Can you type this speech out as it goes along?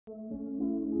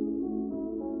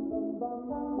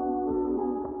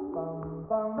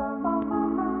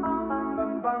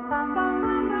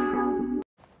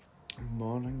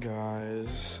Morning,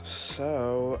 guys.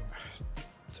 So,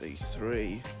 day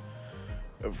 3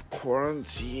 of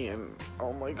quarantine.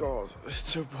 Oh my god, it's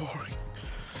so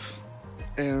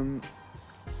boring.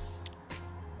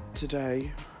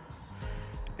 Today,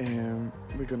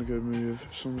 we're gonna go move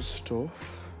some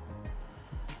stuff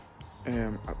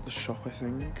at the shop, I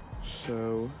think.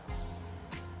 So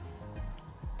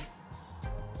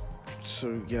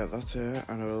yeah, that's it.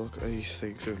 And I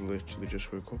think I literally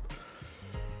just woke up.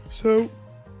 So,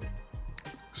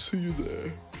 see you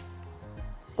there.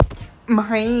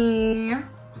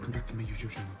 Welcome back to my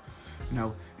YouTube channel.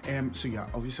 No, so yeah,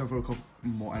 obviously I woke up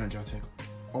more energetic.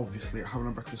 Obviously, I haven't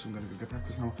had breakfast, so I'm gonna go get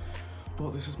breakfast now.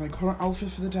 But this is my current outfit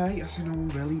for the day. Yes, I know I'm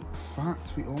really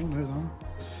fat, we all know that.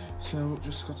 So,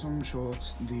 just got some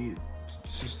shorts, the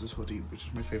sister's hoodie, which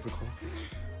is my favourite colour.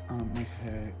 And my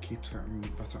hair keeps getting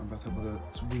better and better, but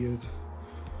it's weird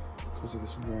because of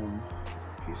this one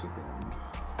piece of blonde.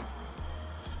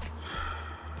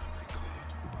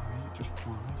 Just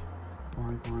why?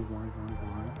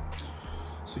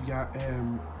 So yeah,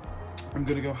 I'm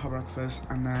gonna go have breakfast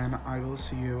and then I will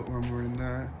see you when we're in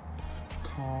the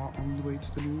car on the way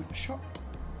to the new shop.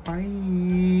 Bye.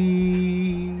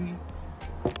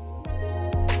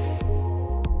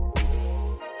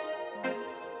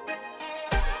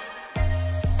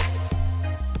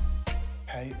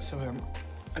 Okay, so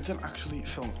I didn't actually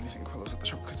film anything while I was at the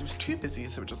shop because it was too busy,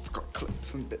 so I just got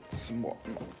clips and bits and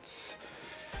whatnot.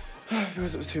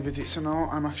 Because it was too busy, so now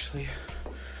I'm actually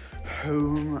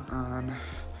home and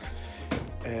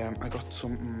I got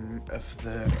some of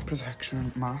the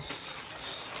protection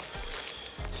masks.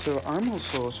 So I'm all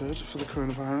sorted for the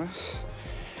coronavirus.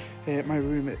 My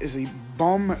room is a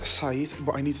bomb site,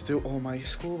 but I need to do all my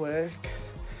schoolwork.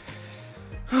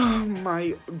 Oh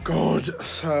my god,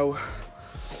 so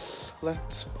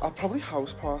I'll probably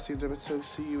house party and do it, so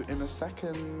see you in a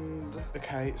second.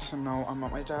 Okay, so now I'm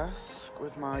at my desk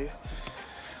with my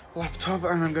laptop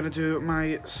and I'm gonna do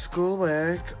my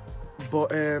schoolwork,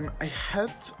 but a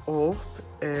heads up,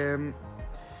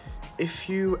 if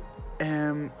you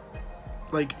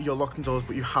like you're locked indoors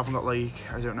but you haven't got, like,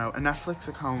 I don't know, a Netflix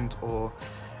account or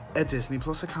a Disney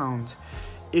Plus account,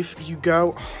 if you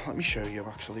go, let me show you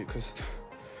actually, because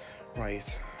right,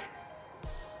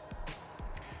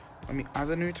 let me add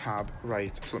a new tab.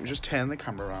 Right, so let me just turn the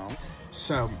camera around.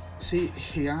 So, see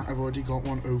here, I've already got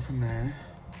one open there.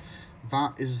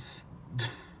 That is...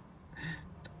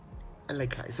 I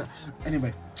like that. So,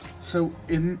 anyway, so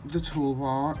in the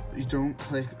toolbar, you don't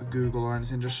click Google or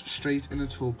anything, just straight in the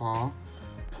toolbar,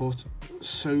 put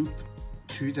soap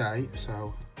today.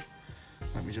 So,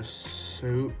 let me just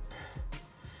soap.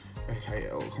 Okay,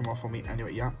 it'll come off on me.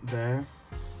 Anyway, yeah, there.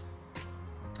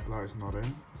 That is not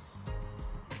in.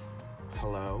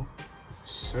 Hello,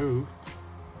 soap.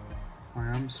 I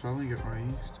am spelling it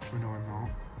right. Oh no, I'm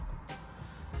not.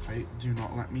 Okay, do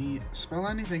not let me spell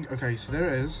anything. Okay, so there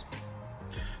it is.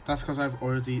 That's because I've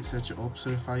already set it up. So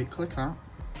if I click that,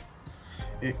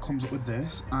 it comes up with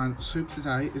this. And Soap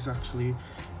Today is actually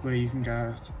where you can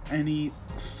get any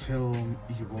film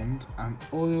you want, and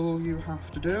all you have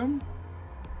to do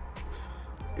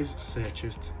is search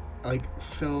it. Like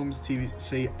films, TV,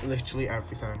 see, literally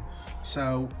everything.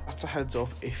 So that's a heads up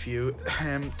if you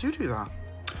do that.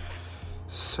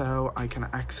 So I can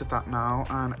exit that now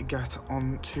and get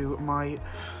on to my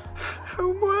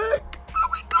homework. Oh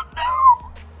my god, no!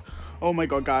 Oh my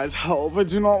god, guys, help, I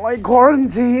do not like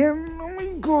quarantine. Oh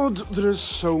my god, there is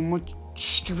so much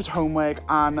stupid homework,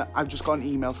 and I've just got an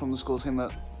email from the school saying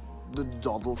that the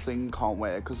doddle thing can't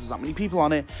work because there's that many people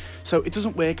on it. So it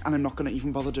doesn't work, and I'm not going to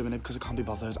even bother doing it because I can't be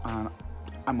bothered, and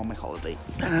I'm on my holiday.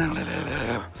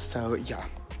 So yeah,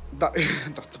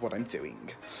 that's what I'm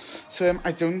doing. So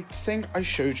I don't think I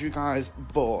showed you guys,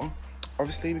 but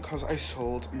obviously because I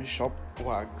sold my shop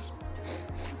wags,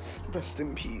 rest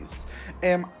in peace,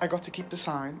 I got to keep the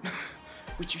sign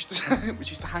which used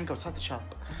to hang outside the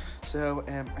shop. So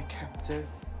I kept it.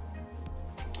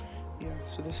 Yeah,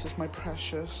 so this is my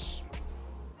precious.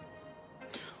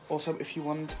 Also, if you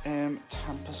want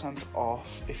 10%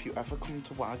 off if you ever come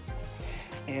to Wags,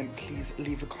 please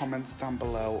leave a comment down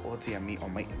below or DM me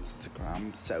on my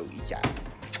Instagram. So yeah,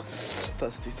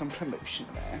 let's do some promotion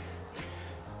there.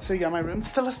 So yeah, my room's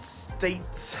still a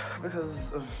state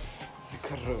because of the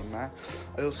corona.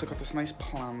 I also got this nice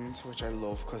plant, which I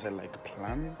love because I like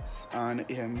plants. And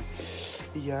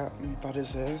yeah, that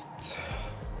is it.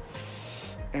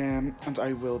 And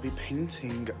I will be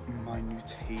painting my new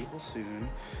table soon.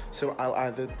 So I'll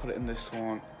either put it in this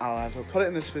one, I'll either put it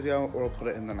in this video or I'll put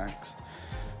it in the next.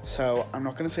 So I'm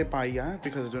not going to say bye yet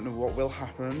because I don't know what will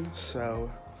happen.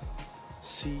 So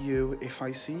see you if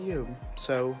I see you.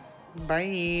 So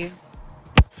bye.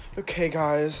 Okay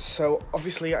guys, so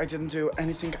obviously I didn't do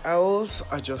anything else.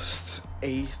 I just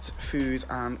ate food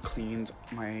and cleaned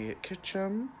my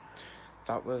kitchen.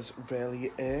 That was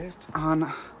really it. And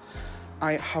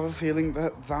I have a feeling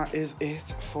that that is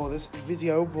it for this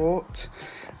video, but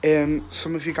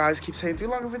some of you guys keep saying do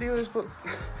longer videos, but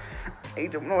I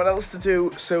don't know what else to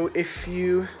do. So if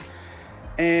you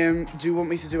do want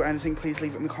me to do anything, please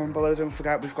leave it in the comment below. Don't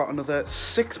forget, we've got another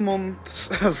 6 months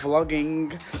of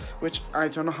vlogging, which I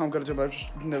don't know how I'm going to do, but I've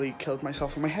just nearly killed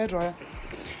myself with my hairdryer.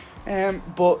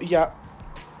 But yeah,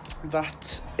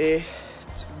 that's it,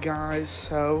 guys.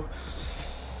 So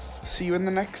see you in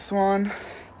the next one.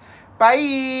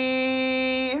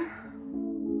 Bye!